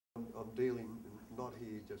I'm dealing not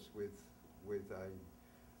here just with a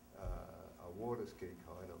water ski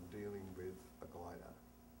kite. I'm dealing with a glider,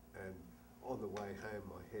 and on the way home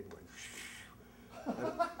my head went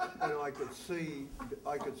and I could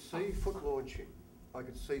see foot launching. I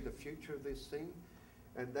could see the future of this thing,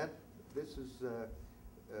 and this is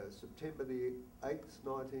September the 8th,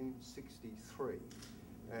 1963.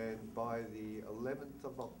 And by the 11th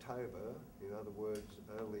of October, in other words,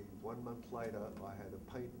 only 1 month later, I had a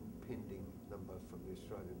patent pending number from the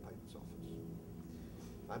Australian Patents Office.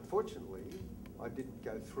 Unfortunately, I didn't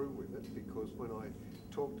go through with it because when I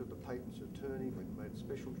talked to the patents attorney, we made a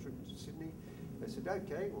special trip to Sydney, they said,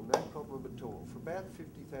 okay, well, no problem at all. For about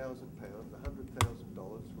 £50,000,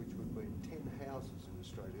 $100,000, which would mean 10 houses in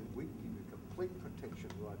Australia, we can give you complete protection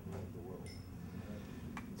right around the world.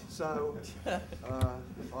 So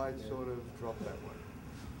I sort of dropped that one.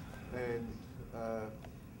 And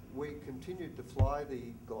we continued to fly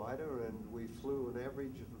the glider, and we flew an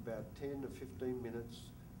average of about 10 to 15 minutes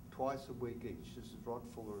twice a week each. This is Rod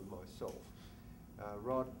Fuller and myself.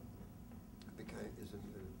 Rod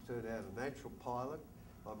turned out a natural pilot.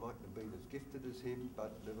 I mightn't have been as gifted as him,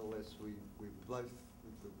 but nevertheless we both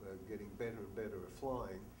were getting better and better at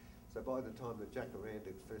flying. So by the time the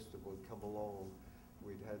Jacaranda Festival had come along,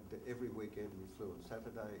 we'd had every weekend we flew on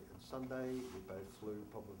Saturday and Sunday. We both flew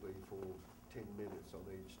probably for 10 minutes on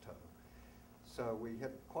each toe. So we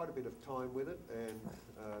had quite a bit of time with it, and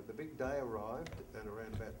the big day arrived, and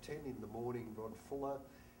around about 10 in the morning, Rod Fuller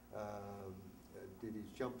did his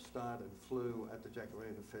jump start and flew at the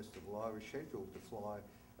Jacaranda Festival. I was scheduled to fly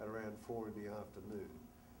at around 4 in the afternoon.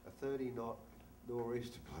 A 30-knot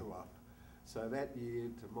nor'easter blew up. So that year,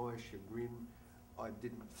 to my chagrin, I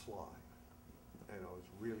didn't fly. And I was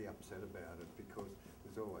really upset about it because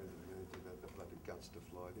there's always, didn't have the bloody guts to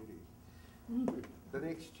fly, did he? The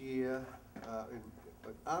next year,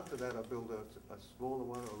 after that, I built a smaller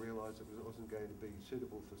one. I realised it wasn't going to be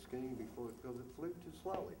suitable for skiing because it flew too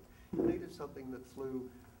slowly. You needed something that flew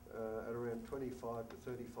at around 25 to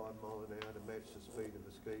 35 mile an hour to match the speed of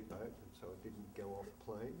a ski boat, and so it didn't go off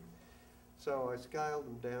plane. So I scaled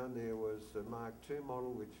them down. There was a Mark II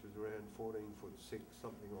model, which was around 14'6",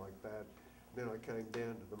 something like that. Then I came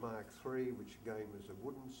down to the Mark III, which again was a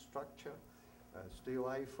wooden structure, a steel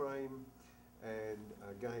A-frame, and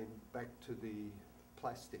again back to the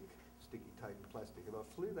plastic, sticky tape and plastic. And I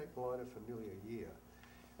flew that glider for nearly a year.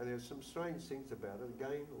 And there's some strange things about it.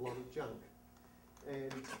 Again, a lot of junk.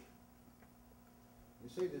 And you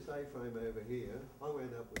see this A-frame over here. I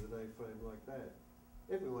went up with an A-frame like that.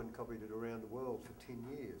 Everyone copied it around the world for 10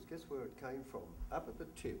 years. Guess where it came from? Up at the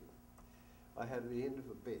tip, I had the end of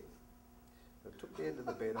a bed. I took the end of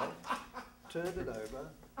the bed off, turned it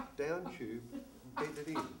over, down tube, bent it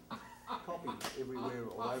in. Copied everywhere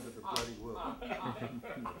all over the bloody world.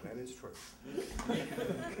 That is true.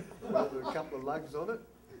 Well, there were a couple of lugs on it.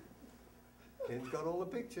 Ken's got all the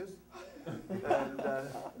pictures.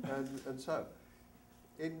 And so,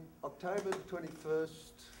 in October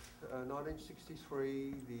 21st,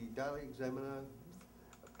 1963, the Daily Examiner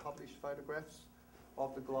published photographs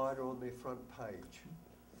of the glider on their front page.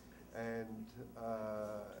 And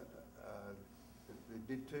it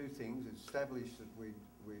did two things. It established that we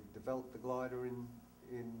developed the glider in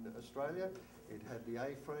Australia. It had the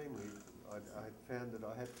A-frame. I had found that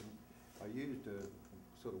I used a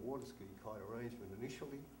sort of water ski kite arrangement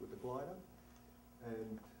initially with the glider,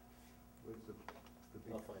 and there's a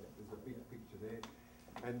big picture there.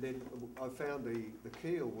 And then I found the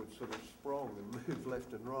keel would sort of sprung and move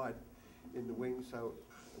left and right in the wing, so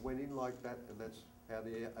it went in like that, and that's how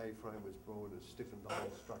the A-frame was born. It stiffened the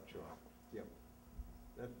whole structure up. Yep.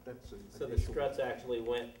 That's so the struts actually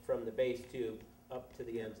went from the base tube up to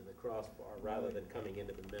the ends of the crossbar rather than coming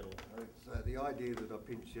into the middle. So the idea that I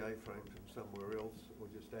pinched the A-frame from somewhere else or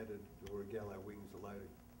just added Origalo wings a load of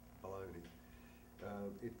baloney.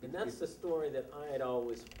 And that's the story that I had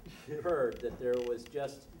always heard, that there was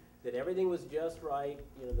just, that everything was just right,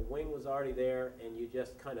 you know, the wing was already there, and you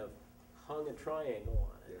just kind of hung a triangle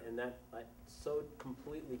on it, and that so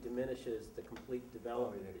completely diminishes the complete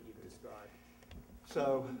development that you've described.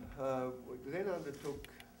 So we then undertook,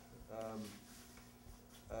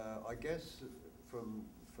 I guess, from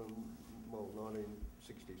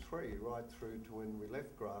 1963 right through to when we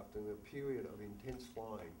left Grafton, a period of intense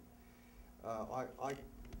flying. I've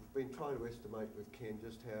been trying to estimate with Ken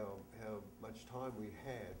just how much time we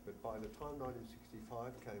had, but by the time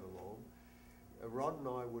 1965 came along, Rod and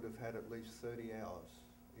I would have had at least 30 hours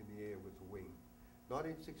in the air with the wing.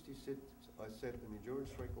 1966, I set an endurance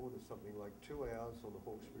record of something like 2 hours on the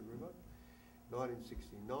Hawkesbury River.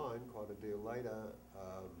 1969, quite a deal later,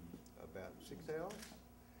 about 6 hours.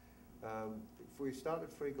 We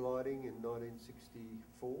started free gliding in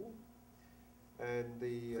 1964, and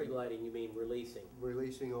the Free gliding, you mean releasing?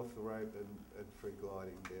 releasing off the rope and free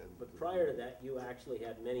gliding down. But prior to that, you actually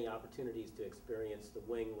had many opportunities to experience the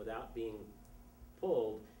wing without being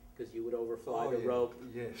pulled, because you would overfly the rope.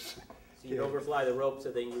 Yes. So you'd overfly the rope, so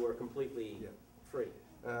then you were completely free.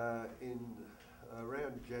 In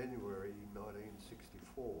around January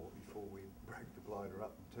 1964, before we broke the glider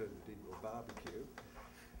up and turned it into a barbecue,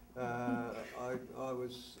 I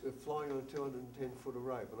was flying on a 210 foot of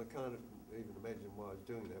rope, and I can't even imagine why I was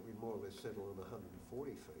doing that. We more or less settled on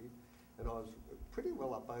 140 feet, and I was pretty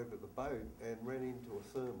well up over the boat and ran into a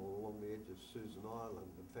thermal along the edge of Susan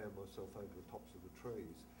Island and found myself over the tops of the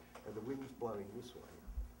trees, and the wind's blowing this way.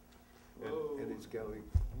 And it's going,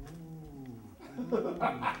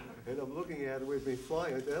 and I'm looking out, and we've been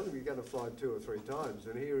flying, I think we're going to fly 2 or 3 times,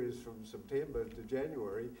 and here is from September to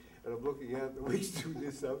January, and I'm looking out, and we still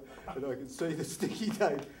this up, and I can see the sticky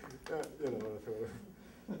tape, you know what I thought.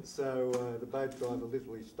 So the boat driver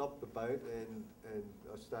literally stopped the boat, and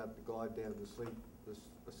I started to glide down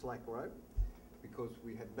the slack rope, because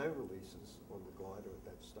we had no releases on the glider at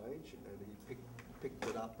that stage, and he picked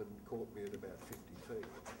it up and caught me at about 50 feet.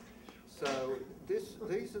 So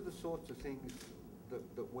these are the sorts of things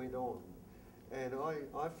that went on, and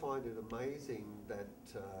I find it amazing that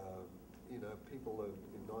you know, people in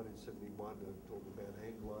 1971 are talking about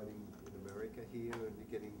hang gliding in America here, and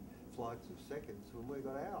you're getting flights of seconds when we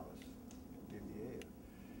got hours in the air.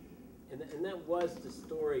 And that was the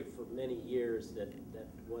story for many years, that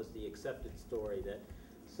was the accepted story, that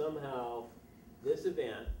somehow this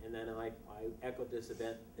event, and then I echoed this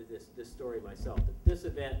event, this story myself, that this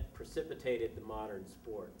event precipitated the modern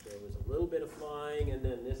sport. There was a little bit of flying, and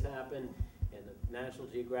then this happened, and the National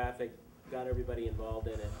Geographic got everybody involved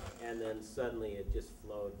in it, and then suddenly it just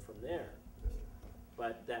flowed from there.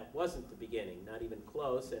 But that wasn't the beginning, not even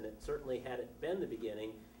close, and it certainly, had it been the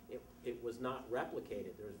beginning, it was not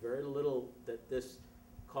replicated. There was very little that this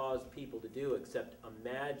caused people to do except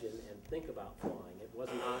imagine and think about flying. It was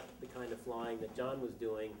not the kind of flying that John was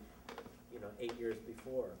doing, you know, 8 years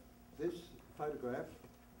before. This photograph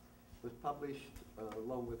was published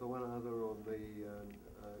along with one other on the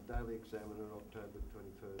Daily Examiner on October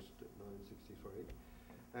 21st, 1963.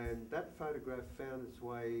 And that photograph found its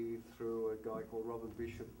way through a guy called Robin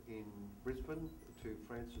Bishop in Brisbane to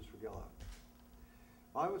Francis Rogello.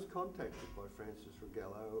 I was contacted by Francis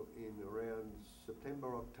Rogello in around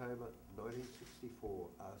September, October 1964,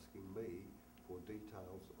 asking me for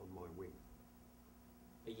details on my wing.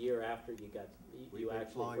 A year after you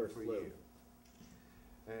actually first flew. A year.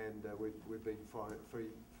 And we've been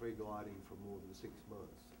free gliding for more than 6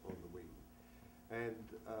 months on the wing. And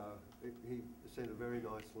he sent a very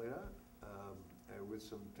nice letter with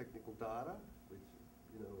some technical data, which,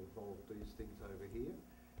 you know, involved these things over here.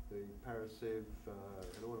 The Parasev,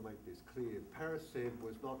 and I want to make this clear, Parasev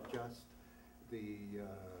was not just the,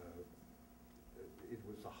 it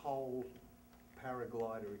was the whole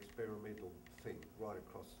paraglider experimental thing right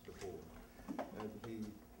across the board. And he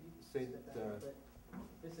sent...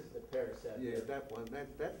 this is the Parasev. Yeah, that one.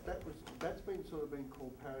 That's been sort of been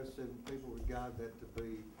called Parasev, and people regard that to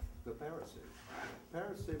be the Parasev.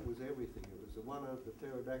 Parasev was everything. It was the one of the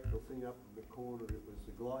pterodactyl thing up in the corner. It was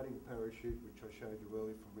the gliding parachute, which I showed you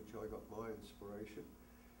earlier, from which I got my inspiration.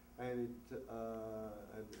 And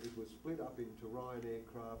it was split up into Ryan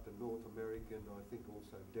Aircraft and North American, I think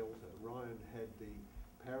also Delta. Ryan had the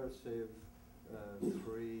Parasev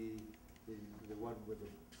 3, the one with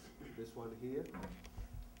this one here.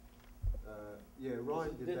 Yeah,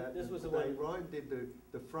 Ryan did that. This was the one. Ryan did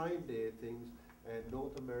the framed air things, and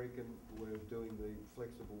North American were doing the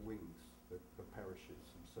flexible wings, the parachutes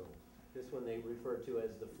themselves. This one they referred to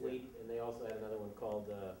as the Fleet, and they also had another one called,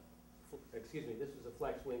 excuse me, this was a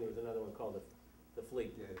flex wing. There was another one called the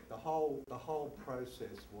Fleet. Yeah, the whole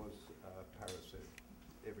process was Parasev.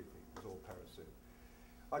 Everything was all Parasev.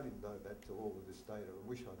 I didn't know that till all of this data. I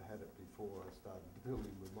wish I'd had it before I started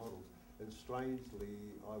building the models. And strangely,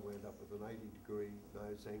 I wound up with an 80-degree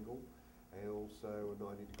nose angle and also a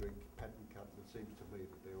 90-degree pattern cut, and it seems to me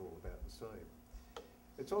that they're all about the same.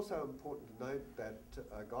 It's also important to note that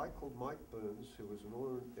a guy called Mike Burns, who was an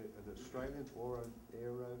Australian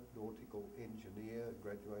aeronautical engineer,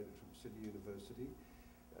 graduated from Sydney University,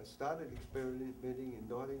 started experimenting in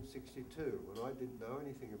 1962, and I didn't know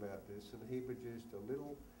anything about this, and he produced a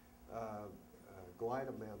little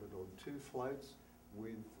glider mounted on 2 floats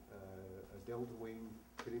with a delta wing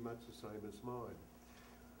pretty much the same as mine.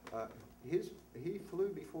 He flew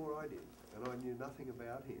before I did, and I knew nothing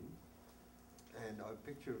about him, and a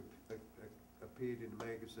picture appeared in a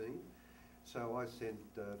magazine. So I sent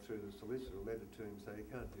through the solicitor a letter to him saying, you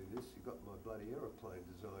can't do this, you've got my bloody aeroplane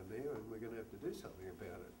design there and we're going to have to do something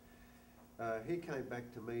about it. He came back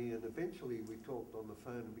to me and eventually we talked on the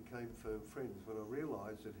phone and became firm friends when I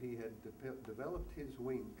realised that he had developed his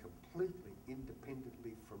wing completely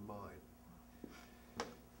independently from mine.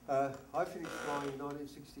 I finished flying in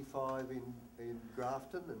 1965 in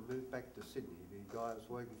Grafton and moved back to Sydney. The guy I was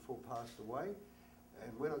working for passed away.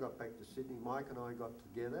 And when I got back to Sydney, Mike and I got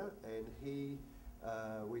together and we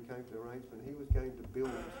came to an arrangement. He was going to build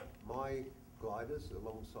my gliders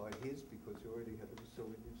alongside his because he already had the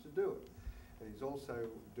facilities to do it. And he's also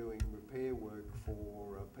doing repair work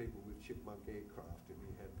for people with Chipmunk aircraft, and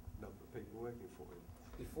he had a number of people working for him.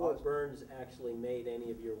 Before Burns actually made any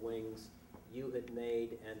of your wings, you had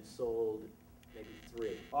made and sold maybe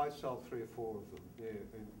 3. I sold 3 or 4 of them, yeah,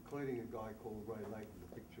 including a guy called Ray Layton,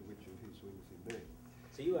 the picture which of his wings in there.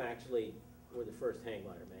 So you actually were the first hang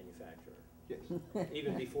glider manufacturer? Yes.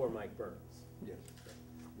 Even before Mike Burns? Yes.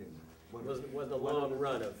 Yes. It was a long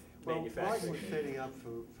run of manufacturing. Mike was setting up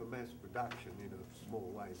for mass production in a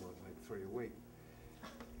small way, might make 3 a week.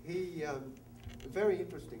 He, very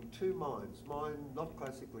interesting, 2 mines, mine not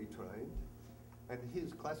classically trained, and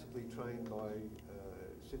his classically trained by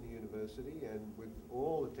Sydney University and with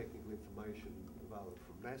all the technical information available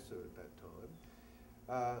from NASA at that time.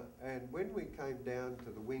 And when we came down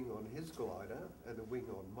to the wing on his glider and the wing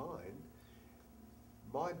on mine,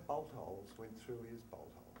 my bolt holes went through his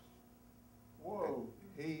bolt holes. Whoa.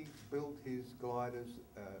 And he built his gliders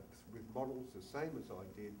with models the same as I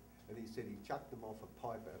did, and he said he chucked them off a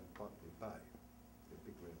pipe out of Botany Bay, a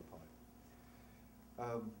big round pipe.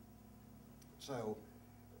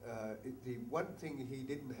 The one thing he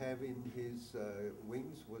didn't have in his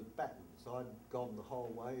wings was battens. I'd gone the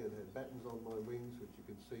whole way and had battens on my wings, which you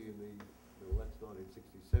can see in well, that's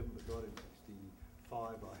 1967, but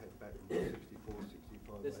 1965 I had battens, 64,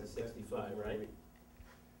 65. This is 65, right?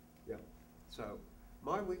 Yeah. So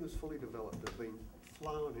my wing was fully developed. It's been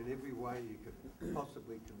flown in every way you could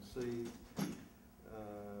possibly conceive.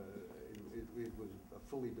 It was a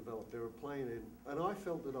fully developed aeroplane, and I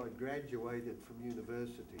felt that I graduated from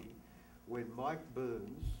university when Mike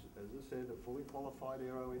Burns, as I said, a fully qualified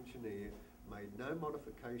aero engineer, made no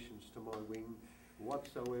modifications to my wing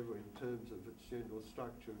whatsoever in terms of its general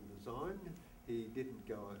structure and design. He didn't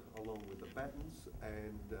go along with the battens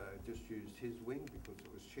and just used his wing because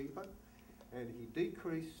it was cheaper. And he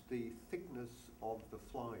decreased the thickness of the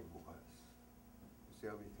flying wires. That's the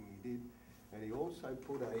only thing he did. And he also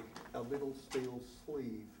put a little steel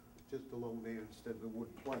sleeve just along there instead of the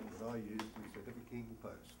wood plate that I used instead of a king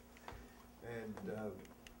post. And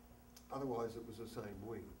otherwise it was the same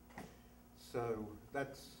wing. So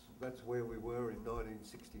that's where we were in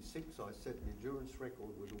 1966. I set an endurance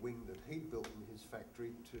record with a wing that he'd built in his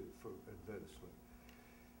factory for advertisement.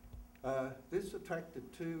 This attracted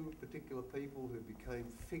 2 particular people who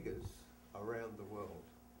became figures around the world,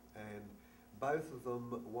 and both of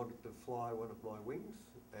them wanted to fly one of my wings,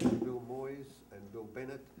 and Bill Moyes and Bill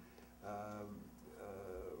Bennett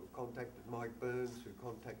contacted Mike Burns, who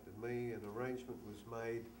contacted me. An arrangement was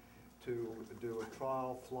made to do a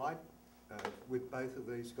trial flight with both of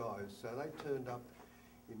these guys. So they turned up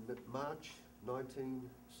in March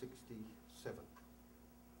 1967.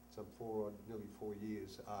 Some nearly 4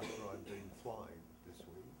 years after I'd been flying this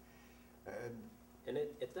wing. And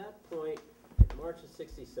at that point, March of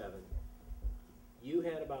 '67, you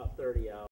had about 30 hours.